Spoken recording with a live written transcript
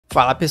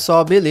Fala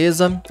pessoal,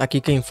 beleza?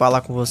 Aqui quem fala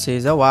com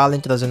vocês é o Alan,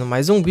 trazendo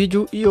mais um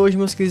vídeo. E hoje,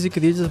 meus queridos e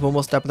queridas, vou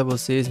mostrar para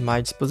vocês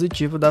mais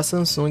dispositivo da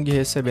Samsung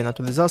recebendo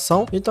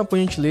atualização. Então, por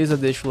gentileza,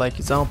 deixa o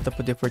likezão para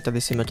poder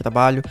fortalecer meu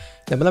trabalho.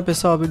 Lembrando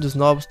pessoal, vídeos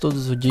novos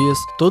todos os dias.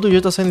 Todo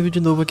dia tá saindo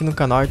vídeo novo aqui no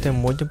canal, então é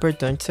muito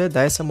importante você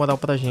dar essa moral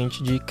pra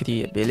gente de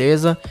cria,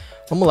 beleza?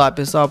 Vamos lá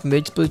pessoal, o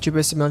primeiro dispositivo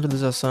recebendo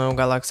atualização é o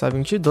Galaxy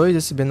A23,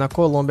 recebendo na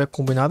Colômbia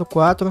combinado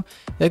 4.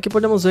 E aqui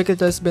podemos ver que ele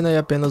está recebendo aí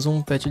apenas um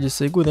patch de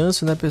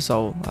segurança, né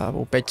pessoal?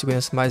 O patch de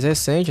segurança mais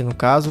recente, no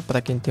caso, para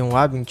quem tem um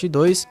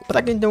A22.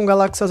 Para quem tem um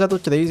Galaxy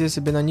A03,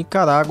 recebendo a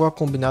Nicarágua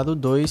combinado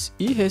 2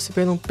 e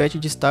recebendo um patch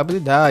de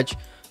estabilidade.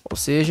 Ou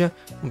seja,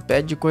 um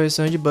patch de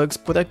correção de bugs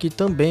por aqui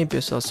também,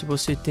 pessoal, se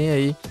você tem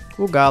aí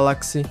o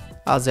Galaxy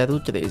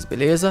A03,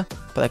 beleza?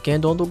 Para quem é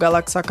dono do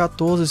Galaxy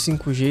A14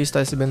 5G, está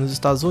recebendo nos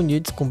Estados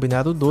Unidos,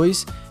 combinado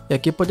 2. E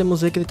aqui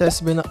podemos ver que ele está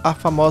recebendo a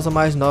famosa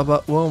mais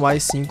nova One UI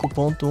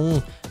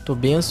 5.1. Estou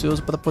bem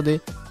ansioso para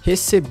poder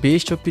receber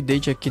este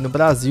update aqui no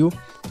Brasil.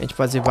 A gente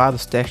fazer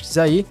vários testes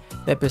aí,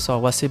 né pessoal?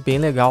 Vai ser bem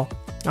legal.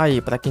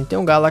 Aí, para quem tem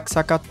um Galaxy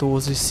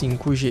A14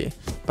 5G.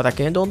 Para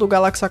quem é dono do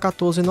Galaxy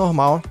A14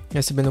 normal,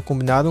 recebendo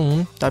combinado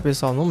 1, tá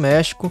pessoal? No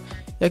México.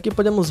 E aqui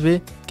podemos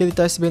ver que ele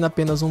está recebendo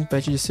apenas um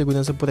patch de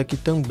segurança por aqui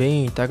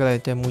também, tá galera?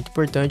 Então é muito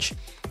importante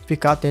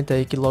ficar atento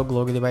aí que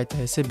logo ele vai estar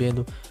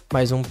recebendo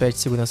mais um patch de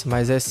segurança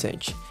mais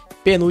recente.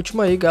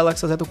 Penúltimo aí,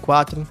 Galaxy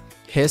A04,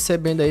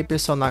 recebendo aí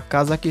pessoal na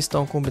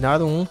Cazaquistão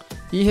combinado 1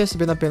 e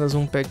recebendo apenas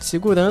um patch de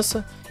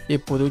segurança. E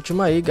por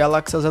último aí,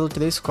 Galaxy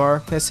A03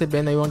 Core,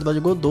 recebendo aí o Android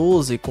Go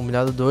 12,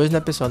 combinado 2,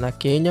 né pessoal, na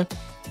Quênia.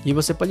 E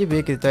você pode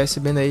ver que ele está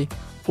recebendo aí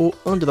o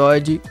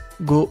Android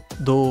Go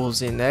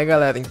 12, né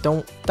galera?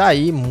 Então tá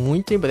aí,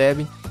 muito em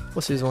breve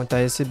vocês vão estar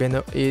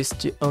recebendo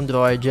este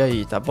Android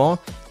aí, tá bom?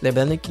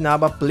 Lembrando que na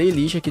aba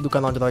playlist aqui do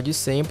canal Droid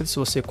sempre, se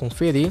você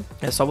conferir,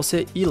 é só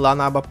você ir lá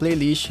na aba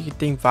playlist que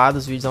tem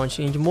vários vídeos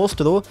onde a gente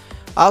mostrou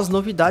as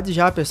novidades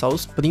já, pessoal,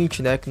 os prints,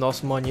 né, que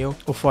nosso maninho,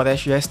 o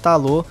Forest já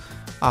instalou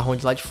a ROM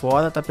lá de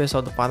fora, tá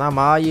pessoal, do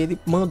Panamá, e ele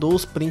mandou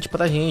os prints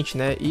pra gente,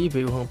 né, e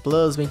veio o RAM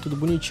Plus, vem tudo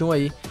bonitinho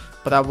aí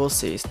para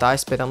vocês, tá?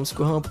 Esperamos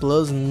que o RAM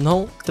Plus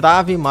não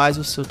trave mais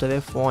o seu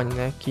telefone,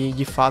 né? Que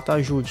de fato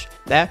ajude,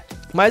 né?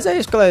 Mas é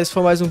isso, galera. Esse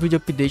foi mais um vídeo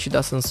update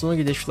da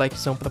Samsung. Deixa o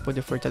likezão para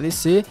poder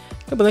fortalecer.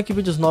 Lembrando que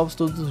vídeos novos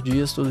todos os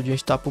dias. Todo dia a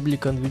gente tá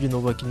publicando vídeo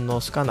novo aqui no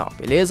nosso canal,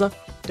 beleza?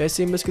 Então é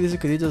isso aí, meus queridos e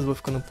queridas. Vou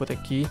ficando por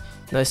aqui.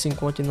 Nós se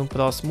encontramos no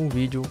próximo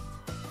vídeo.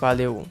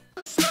 Valeu!